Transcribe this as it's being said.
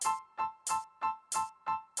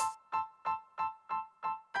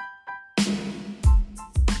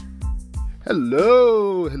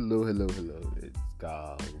Hello. It's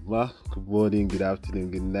Galma. Good morning, good afternoon,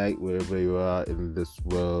 good night, wherever you are in this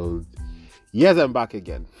world. Yes, I'm back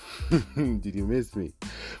again. Did you miss me?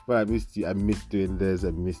 Well, I missed you. I missed doing this. I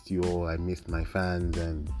missed you all. I missed my fans,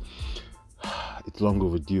 and it's long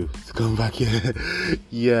overdue to come back here.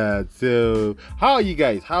 Yeah. So, how are you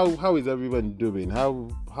guys? How is everyone doing? How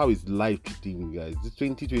is life treating you guys? This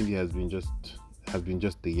 2020 has been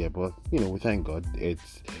just the year, but we thank God. It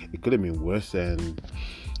could have been worse, and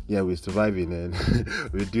yeah, we're surviving, and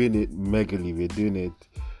we're doing it megally. We're doing it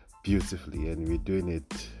beautifully, and we're doing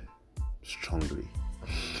it strongly.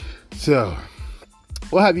 So,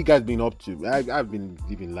 what have you guys been up to? I've been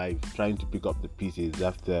living life, trying to pick up the pieces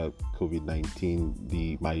after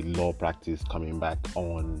COVID-19. My law practice coming back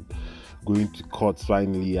on, going to court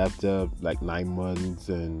finally after like 9 months,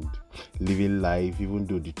 and living life. Even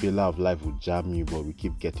though the trailer of life will jam you, but we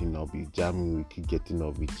keep getting up. We jam, we keep getting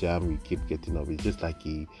up. We jam, we keep getting up. It's just like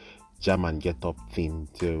a jam and get up thing.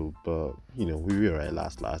 So, but we were right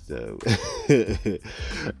last. So,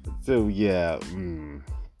 so yeah.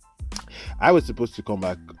 I was supposed to come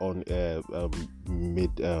back on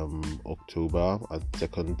mid October,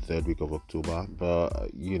 second, third week of October, but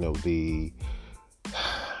the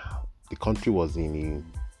country was in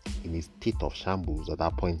a state of shambles at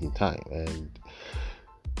that point in time, and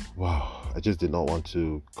wow, I just did not want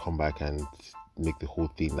to come back and make the whole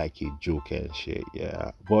thing like a joke and shit.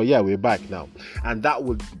 Yeah, but yeah, we're back now, and that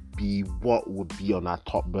would be what would be on our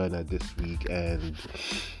top burner this week, and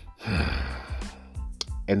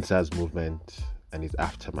NSAS movement and its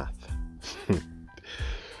aftermath.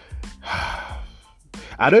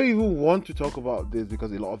 I don't even want to talk about this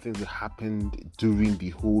because a lot of things that happened during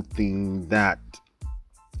the whole thing that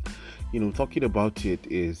talking about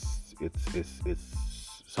it's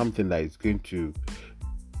something that is going to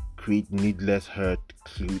create needless hurt,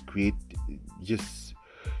 create just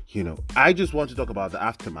I just want to talk about the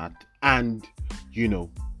aftermath and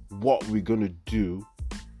what we're gonna do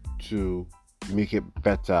to make it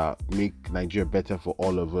better, make Nigeria better for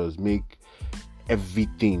all of us, make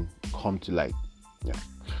everything come to light. Yeah.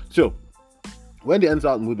 So when the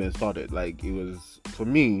NSAS movement started, like it was for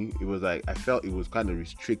me, it was like I felt it was kind of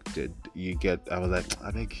restricted. I was like,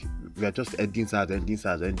 I think we are just ending SARS, and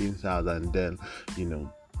then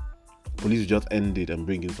police just end it and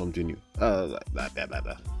bring in something new. Like, blah, blah, blah,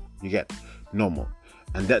 blah. You get normal,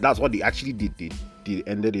 and that's what they actually did. They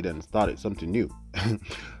ended it and started something new.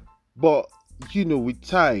 But with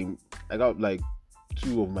time, I got like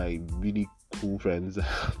two of my really cool friends,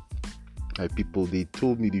 my people. They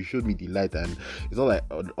showed me the light, and it's not like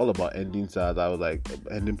all about ending SARS. I was like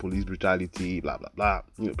ending police brutality, blah blah blah.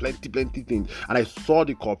 Plenty things. And I saw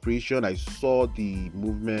the cooperation, I saw the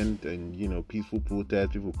movement, and peaceful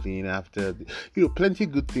protest, people cleaning after. Plenty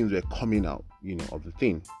good things were coming out, of the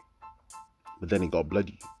thing. But then it got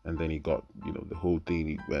bloody, and then it got, the whole thing.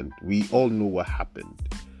 It went. We all know what happened.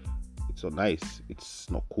 It's not nice. It's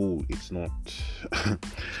not cool. It's not.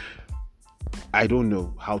 I don't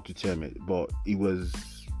know how to term it, but it was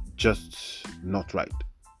just not right.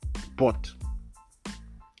 But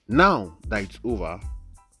now that it's over,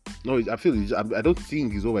 no, I don't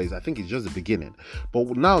think it's over. I think it's just the beginning.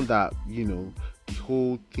 But now that the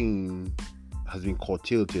whole thing has been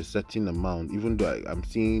curtailed to a certain amount, even though I'm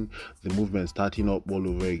seeing the movement starting up all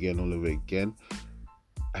over again,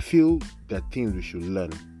 I feel that things we should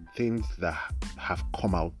learn, things that have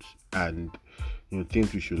come out, and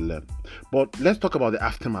things we should learn. But let's talk about the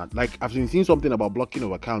aftermath. Like, I've been seeing something about blocking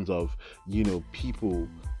of accounts of people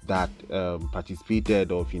that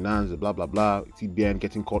participated or financed, blah blah blah, CBN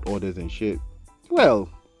getting court orders and shit. Well,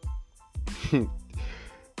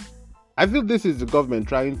 I feel this is the government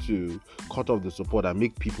trying to cut off the support and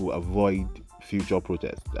make people avoid future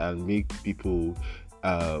protests, and make people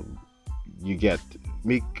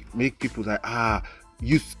make people like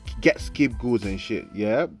you get scapegoats and shit.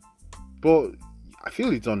 Yeah, but I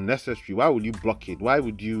feel it's unnecessary. Why would you block it? Why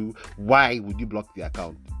would you block the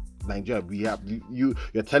account? Nigeria, we have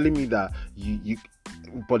you're telling me that you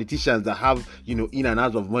politicians that have in and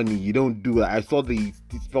out of money, you don't do that. I saw the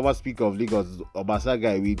former speaker of Lagos, Obasa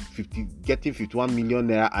guy, with getting 51 million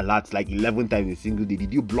naira alerts like 11 times in a single day.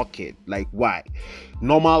 Did you block it? Like, why?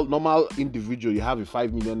 Normal individual, you have a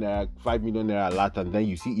 5 million naira alert, and then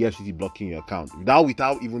you see EFCC blocking your account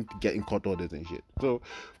without even getting court orders and shit. So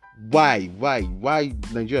why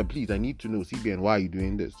Nigeria? Please, I need to know, CBN, why are you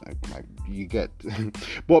doing this? You get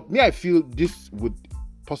but me, I feel this would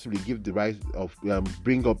possibly give the rise of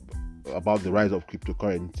bring up about the rise of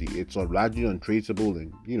cryptocurrency. It's largely untraceable,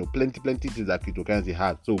 and plenty things that cryptocurrency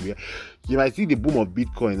has. So you might see the boom of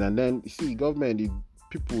Bitcoin, and then see government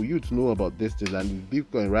people, youth know about this thing, and if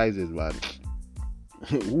Bitcoin rises, man,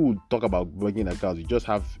 who would talk about working accounts? You just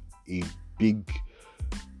have a big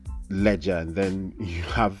ledger, and then you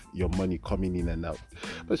have your money coming in and out.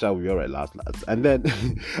 But shall we all right, last. And then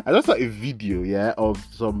I just saw a video, of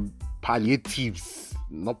some palliatives,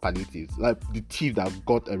 not palliatives, like the thief that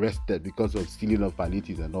got arrested because of stealing of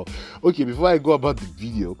palliatives and all. Okay, before I go about the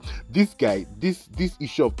video, this guy, this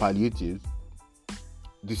issue of palliatives,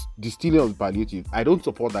 the stealing of palliatives, I don't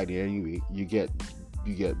support that in any way. You get,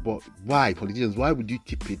 but why, politicians, why would you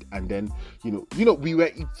tip it? And then we were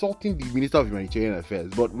insulting the Minister of Humanitarian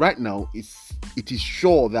Affairs, but right now it is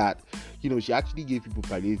sure that she actually gave people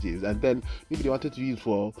palliatives, and then maybe they wanted to use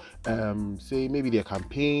for say maybe their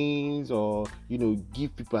campaigns, or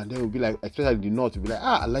give people, and then we'll be like, especially in the north, we'll be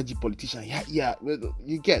like, alleged politician, yeah,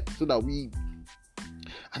 you get, so that we,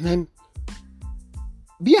 and then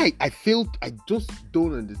I just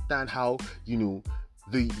don't understand how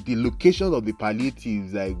the locations of the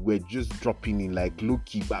palliatives, like, were just dropping in like low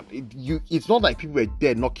key. But it's not like people were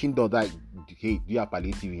there knocking doors like, hey, do you have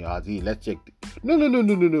palliative in your house? Hey, let's check.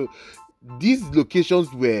 No. These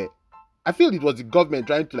locations were, I feel it was the government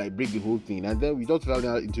trying to like break the whole thing, and then we just fell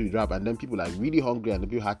down into the trap, and then people are really hungry, and the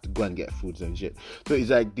people had to go and get foods and shit. So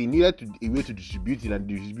it's like they needed a way to distribute it, and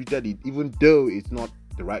they distributed it even though it's not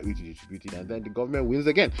the right way to distribute it, and then the government wins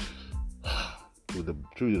again.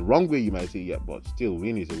 Through the wrong way, you might say, yeah, but still,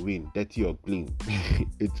 win is a win, dirty or clean.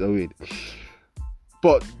 It's a win.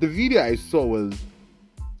 But the video I saw was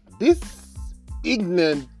this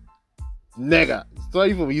ignorant nigga.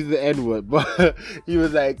 Sorry for using the N-word, but he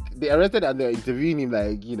was like, they arrested and they're interviewing him,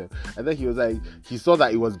 like, and then he was like, he saw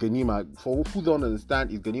that it was Ganima. For who don't understand,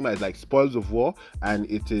 Ganima is like spoils of war,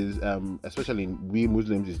 and it is, especially in we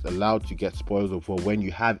Muslims, is allowed to get spoils of war when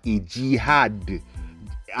you have a jihad,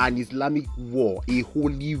 an Islamic war, a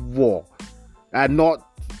holy war, and not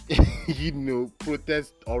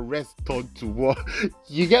protest or rest turned to war.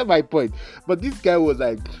 You get my point. But this guy was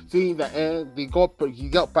like saying that he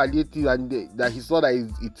got palliative, and that he saw that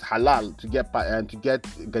it's halal to get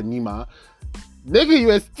Ganima. Nigga, you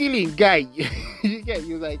were stealing, guy. He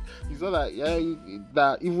was like, he saw that,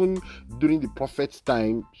 that even during the Prophet's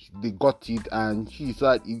time, they got it, and he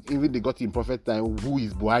saw that even they got it in Prophet's time, who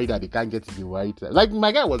is Buhari that they can't get it in Buhari time. Like,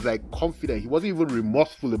 my guy was like confident. He wasn't even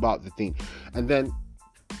remorseful about the thing. And then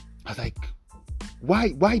I was like,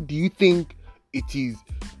 why do you think it is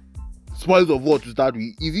spoils of war to start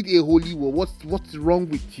with? Is it a holy war? What's wrong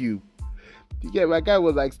with you? Yeah, my guy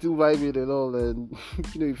was like still vibing and all, and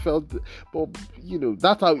he felt, but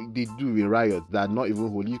that's how they do in riots that are not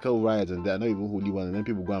even holy. You call riots and they're not even holy ones, and then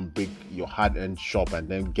people go and break your hard-earned shop and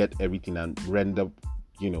then get everything and render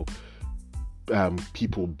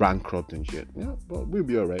people bankrupt and shit. Yeah, but we'll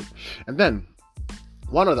be all right. And then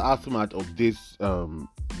one of the aftermath of this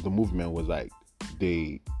the movement was like,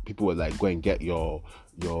 people were like, go and get your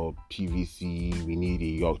PVC, we need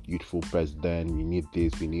a youthful president, we need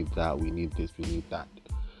this, we need that, we need this, we need that.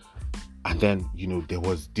 And then there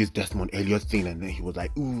was this Desmond Elliot thing, and then he was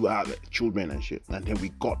like, ooh, children and shit, and then we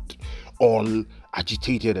got all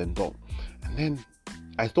agitated and all. And then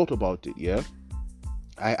I thought about it.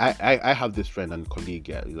 I have this friend and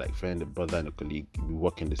colleague, like friend, a brother and a colleague. We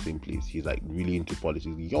work in the same place. He's like really into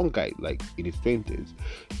politics. A young guy, like in his 20s,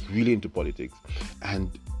 really into politics,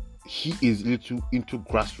 and he is little into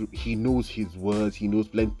grassroots. He knows his words. He knows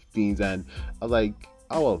plenty of things. And I was like,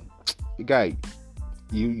 oh well, guy,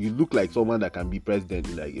 you look like someone that can be president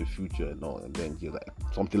in like in future and all. And then he's like,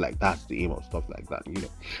 something like that's the aim of stuff like that,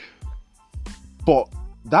 But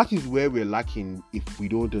that is where we're lacking if we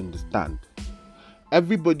don't understand.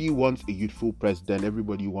 Everybody wants a youthful president.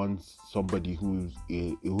 Everybody wants somebody who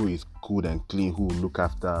is good and clean, who will look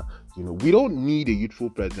after. We don't need a youthful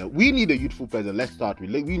president. We need a youthful president. Let's start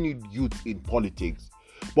with. We need youth in politics.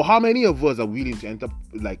 But how many of us are willing to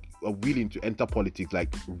enter politics,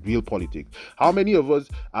 like real politics? How many of us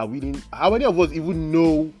are willing? How many of us even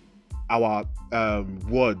know our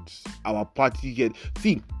words, our party?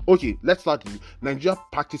 See, okay, let's start. Nigeria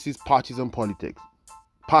practices partisan politics.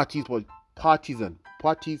 Partisan.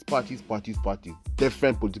 Parties.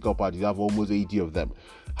 Different political parties. have almost 80 of them.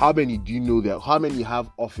 How many do you know there? How many have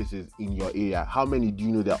offices in your area? How many do you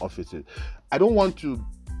know their offices? I don't want to,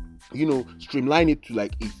 streamline it to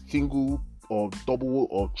like a single or double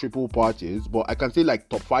or triple parties, but I can say like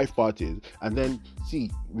top 5 parties. And then see,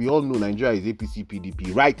 we all know Nigeria is APC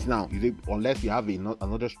PDP right now, unless you have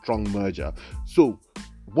another strong merger. So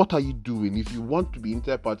what are you doing if you want to be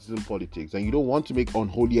interpartisan politics and you don't want to make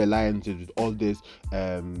unholy alliances with all these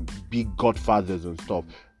big godfathers and stuff?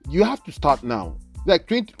 You have to start now. Like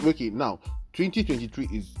now, 2023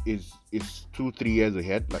 is 2-3 years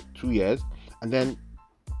ahead, like 2 years, and then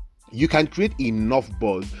you can create enough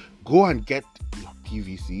buzz. Go and get your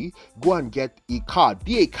PVC. Go and get a card.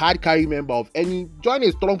 Be a card carry member of any. Join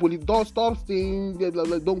a strong police. Don't stop staying.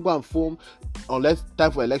 Don't go and form unless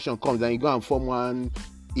time for election comes. And you go and form one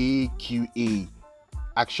AQA,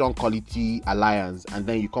 Action Quality Alliance, and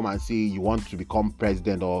then you come and say you want to become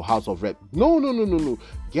president or House of Rep. No.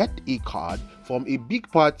 Get a card from a big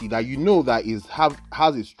party that you know that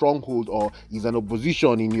has a stronghold or is an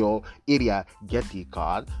opposition in your area. Get a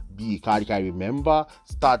card. Be a card carry member.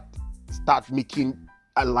 Start making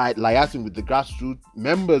a liaison with the grassroots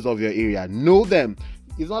members of your area. Know them.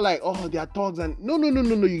 It's not like, oh, they are thugs and no.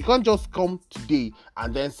 You can't just come today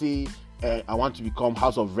and then say, I want to become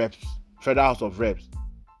House of Reps, Federal House of Reps,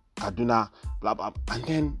 Kaduna, blah blah, and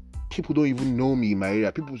then people don't even know me in my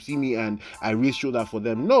area. People see me and I raise shoulder for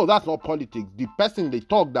them. No, that's not politics. The person they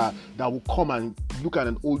talk that will come and look at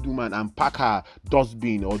an old woman and pack her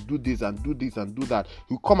dustbin or do this and do that.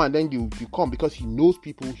 He'll come and then you come because he knows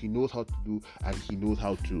people, he knows how to do, and he knows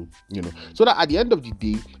how to, so that at the end of the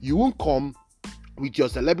day, you won't come with your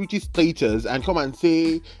celebrity status and come and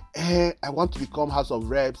say, I want to become House of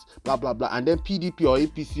Reps, blah blah blah, and then PDP or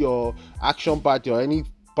APC or Action Party or any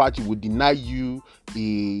party would deny you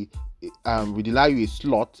a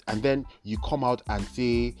slot, and then you come out and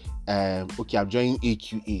say, okay, I'm joining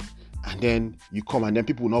AQA, and then you come and then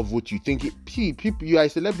people will not vote you. People, you are a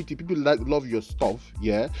celebrity, people love your stuff,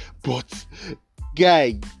 yeah, but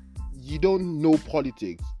guy, you don't know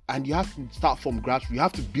politics. And you have to start from grassroots. You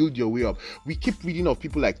have to build your way up. We keep reading of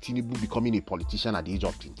people like Tinubu becoming a politician at the age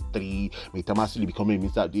of 23, Metamasuli becoming a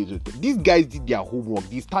minister at the age of 20. These guys did their homework.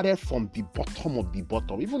 They started from the bottom of the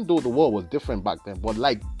bottom, even though the world was different back then. But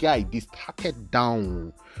like, guy, they started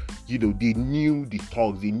down. They knew the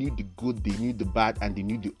thugs, they knew the good, they knew the bad, and they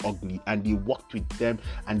knew the ugly, and they worked with them,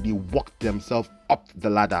 and they worked themselves up the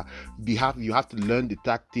ladder. You have to learn the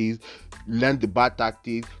tactics, learn the bad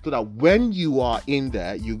tactics, so that when you are in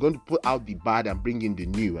there, you're going to put out the bad and bring in the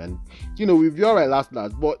new. And we'll be all right last.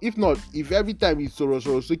 But if not, if every time we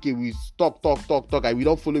okay, we talk, and we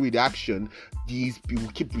don't follow with the action, these people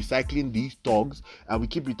keep recycling these thugs, and we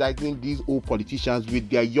keep recycling these old politicians with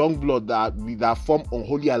their young blood that form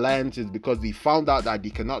unholy alliances because they found out that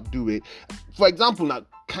they cannot do it. For example, now,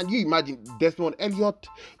 can you imagine Desmond Elliott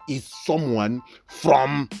is someone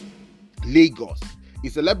from Lagos, a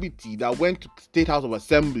celebrity that went to State House of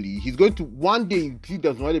Assembly. He's going to one day see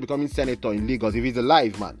Desmond Elliott becoming senator in Lagos if he's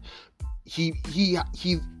alive, man.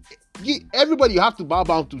 Everybody, you have to bow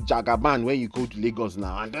down to Jagaban when you go to Lagos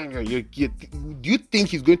now. And then do you think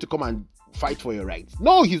he's going to come and fight for your rights?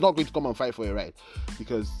 No, he's not going to come and fight for your rights,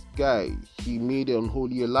 because guy, he made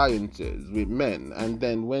unholy alliances with men, and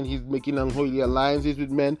then when he's making unholy alliances with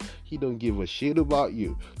men, he don't give a shit about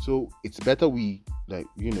you. So it's better we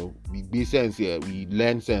be sense here, we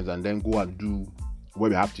learn sense, and then go and do what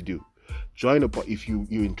we have to do. If you're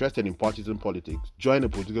interested in partisan politics, join a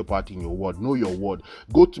political party in your ward. Know your ward.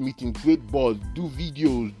 Go to meetings, create buzz, do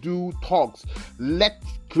videos, do talks. Let's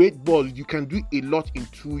create buzz. You can do a lot in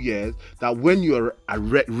 2 years that when you're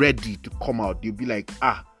ready to come out, you'll be like,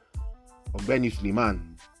 Ogbeni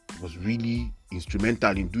Suleiman was really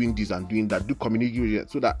instrumental in doing this and doing that. Do community,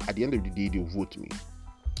 so that at the end of the day, they'll vote me.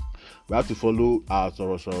 We have to follow our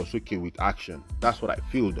Sorosoke with action. That's what I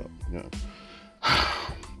feel, though.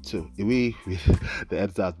 So away with the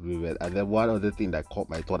EndSARS movement. And then one other thing that caught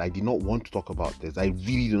my thought, I did not want to talk about this. I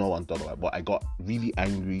really do not want to talk about it, but I got really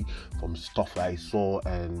angry from stuff that I saw,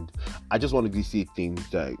 and I just want to say things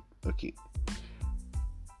like, okay,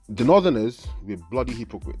 the Northerners, we're bloody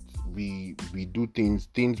hypocrites. We do things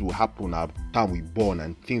will happen at the time we born,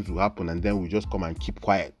 and things will happen, and then we just come and keep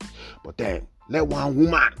quiet. But then let one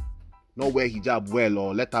woman not wear hijab well,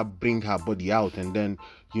 or let her bring her body out, and then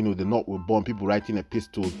the North were born, people writing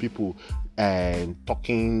epistles, people and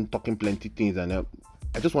talking plenty things, and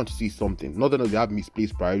I just want to see something. Northerners, they have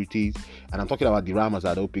misplaced priorities, and I'm talking about the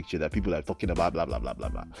Ramazan picture that people are talking about, blah blah blah blah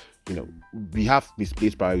blah. We have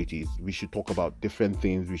misplaced priorities. We should talk about different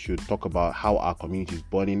things. We should talk about how our community is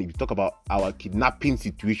burning. If you talk about our kidnapping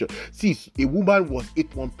situation, see, a woman was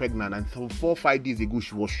 8 months pregnant, and 4 or 5 days ago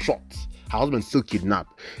she was shot. Her husband still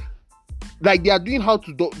kidnapped. Like, they are doing house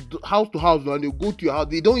to house, and they go to your house.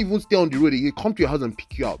 They don't even stay on the road. They come to your house and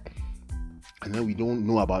pick you up. And then we don't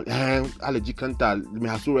know about Allergy Kanta. May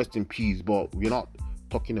her soul rest in peace, but we're not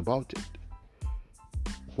talking about it.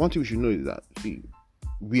 One thing we should know is that, see,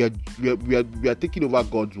 we are taking over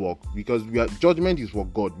God's work, because judgment is for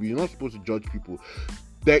God. We're not supposed to judge people.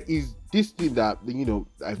 There is this thing that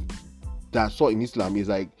that I saw in Islam is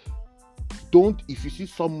like, don't, if you see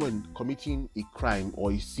someone committing a crime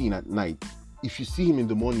or a sin at night, if you see him in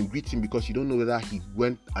the morning, greet him, because you don't know whether he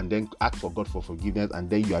went and then asked for God for forgiveness, and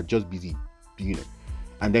then you are just busy,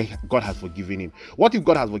 and then God has forgiven him. What if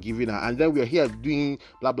God has forgiven her, and then we are here doing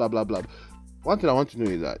blah blah blah blah? One thing I want to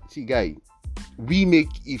know is that, see, guy,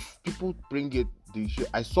 if people bring it, the issue,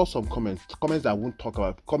 I saw some comments that I won't talk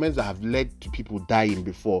about, comments that have led to people dying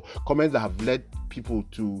before, comments that have led people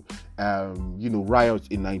to riots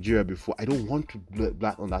in Nigeria before. I don't want to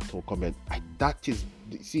black on that whole comment.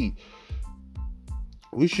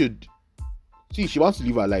 She wants to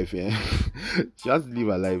live her life, yeah. She wants to live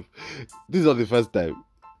her life. This is not the first time.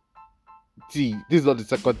 This is not the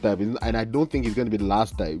second time, and I don't think it's going to be the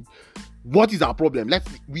last time. What is our problem?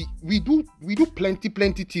 We do plenty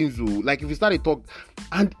things, though. Like, if we start a talk,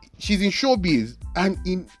 and she's in showbiz, and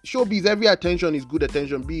in showbiz every attention is good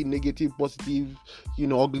attention, be it negative, positive,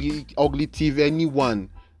 ugly thief, anyone.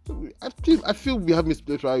 I feel we have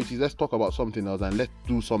misplaced priorities. Let's talk about something else, and let's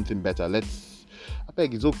do something better. I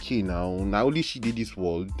beg, it's okay now. Now only she did this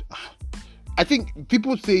world. I think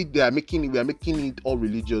people say we are making it all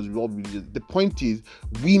religious. The point is,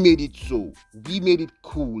 we made it so. We made it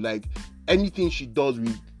cool. Like, anything she does,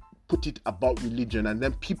 we put it about religion, and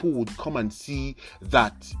then people would come and see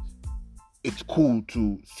that it's cool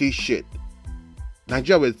to say shit.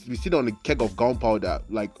 Nigeria, we sit on a keg of gunpowder,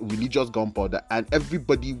 like religious gunpowder, and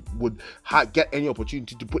everybody would get any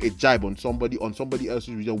opportunity to put a jibe on somebody else's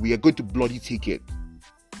religion. We are going to bloody take it.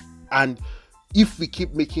 And if we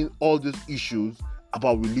keep making all these issues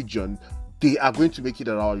about religion, they are going to make it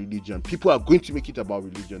about religion. People are going to make it about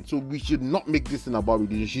religion. So we should not make this thing about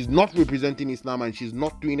religion. She's not representing Islam, and she's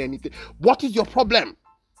not doing anything. What is your problem?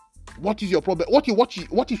 What is your problem? What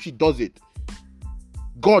if she does it?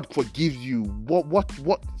 God forgives you. What?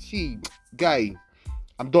 See, guy,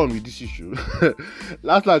 I'm done with this issue.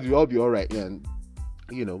 Last we'll all be all right, man.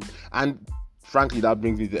 And frankly, that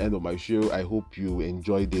brings me to the end of my show. I hope you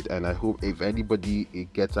enjoyed it, and I hope if anybody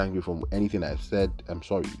gets angry from anything I've said, I'm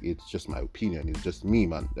sorry. It's just my opinion. It's just me,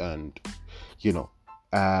 man. And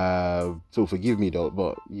so forgive me though,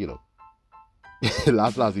 but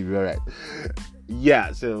last we'll be all right.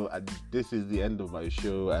 Yeah, so this is the end of my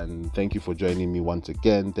show, and thank you for joining me once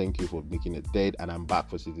again. Thank you for making it date, and I'm back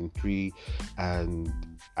for season 3, and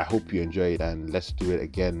I hope you enjoy it, and let's do it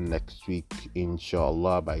again next week,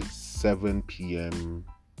 inshallah, by 7 p.m.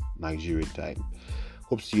 Nigerian time.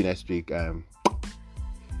 Hope to see you next week.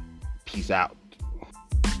 Peace out.